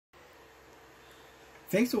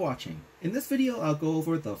Thanks for watching. In this video, I'll go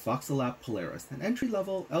over the Voxelab Polaris, an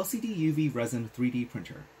entry-level LCD UV resin 3D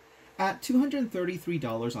printer. At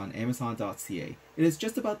 $233 on Amazon.ca, it is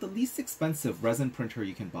just about the least expensive resin printer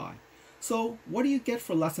you can buy. So, what do you get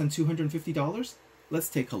for less than $250? Let's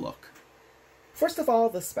take a look. First of all,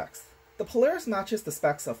 the specs. The Polaris matches the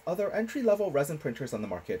specs of other entry-level resin printers on the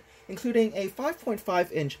market, including a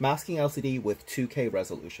 5.5-inch masking LCD with 2K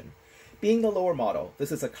resolution. Being the lower model,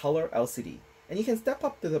 this is a color LCD, and you can step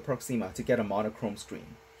up to the Proxima to get a monochrome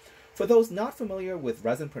screen. For those not familiar with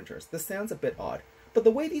resin printers, this sounds a bit odd, but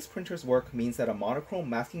the way these printers work means that a monochrome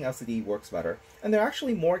masking LCD works better, and they're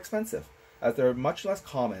actually more expensive, as they're much less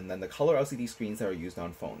common than the color LCD screens that are used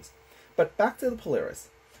on phones. But back to the Polaris.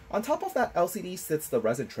 On top of that LCD sits the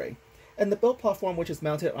resin tray, and the build platform, which is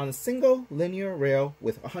mounted on a single linear rail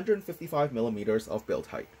with 155mm of build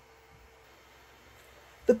height.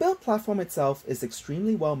 The build platform itself is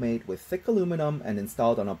extremely well made with thick aluminum and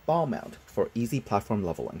installed on a ball mount for easy platform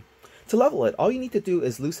leveling. To level it, all you need to do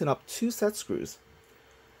is loosen up 2 set screws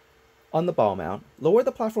on the ball mount, lower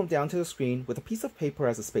the platform down to the screen with a piece of paper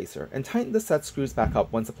as a spacer, and tighten the set screws back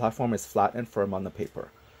up once the platform is flat and firm on the paper.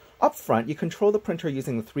 Up front, you control the printer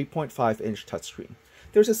using the 3.5-inch touchscreen.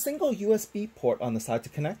 There's a single USB port on the side to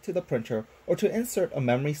connect to the printer or to insert a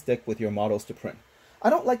memory stick with your models to print. I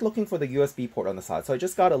don't like looking for the USB port on the side, so I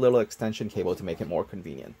just got a little extension cable to make it more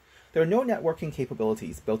convenient. There are no networking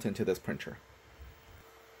capabilities built into this printer.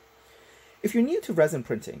 If you're new to resin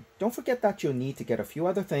printing, don't forget that you'll need to get a few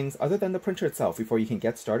other things other than the printer itself before you can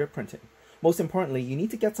get started printing. Most importantly, you need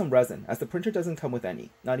to get some resin, as the printer doesn't come with any,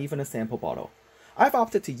 not even a sample bottle. I've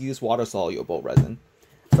opted to use water-soluble resin,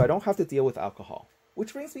 so I don't have to deal with alcohol.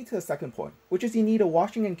 Which brings me to the second point, which is you need a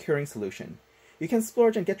washing and curing solution. You can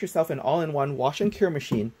splurge and get yourself an all-in-one wash and cure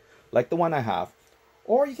machine, like the one I have,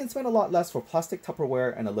 or you can spend a lot less for plastic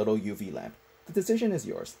Tupperware and a little UV lamp. The decision is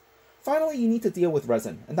yours. Finally, you need to deal with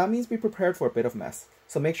resin, and that means be prepared for a bit of mess,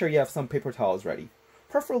 so make sure you have some paper towels ready.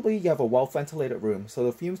 Preferably, you have a well-ventilated room so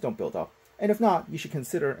the fumes don't build up, and if not, you should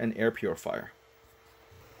consider an air purifier.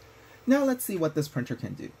 Now let's see what this printer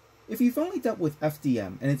can do. If you've only dealt with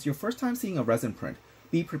FDM and it's your first time seeing a resin print,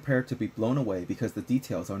 be prepared to be blown away because the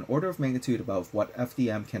details are an order of magnitude above what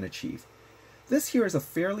FDM can achieve. This here is a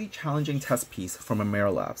fairly challenging test piece from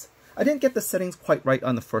Amera Labs. I didn't get the settings quite right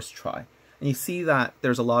on the first try, and you see that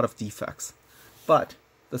there's a lot of defects. But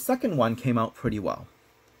the second one came out pretty well.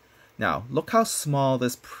 Now, look how small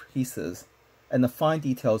this piece is, and the fine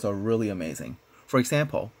details are really amazing. For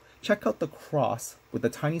example, check out the cross with the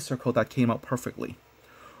tiny circle that came out perfectly,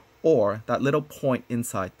 or that little point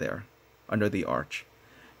inside there, under the arch.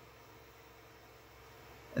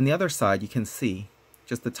 And the other side, you can see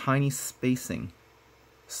just the tiny spacing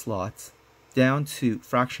slots down to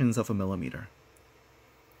fractions of a millimeter.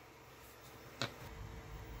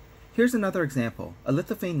 Here's another example, a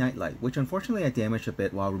lithophane nightlight, which unfortunately I damaged a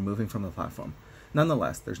bit while removing from the platform.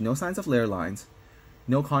 Nonetheless, there's no signs of layer lines,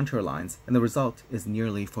 no contour lines, and the result is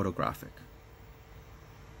nearly photographic.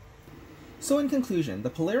 So in conclusion, the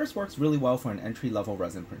Polaris works really well for an entry-level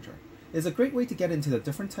resin printer. It is a great way to get into the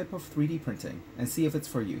different type of 3D printing and see if it's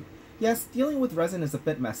for you. Yes, dealing with resin is a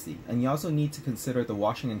bit messy, and you also need to consider the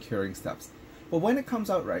washing and curing steps. But when it comes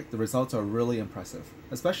out right, the results are really impressive,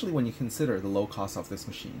 especially when you consider the low cost of this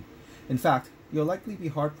machine. In fact, you'll likely be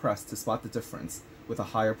hard-pressed to spot the difference with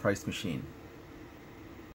a higher-priced machine.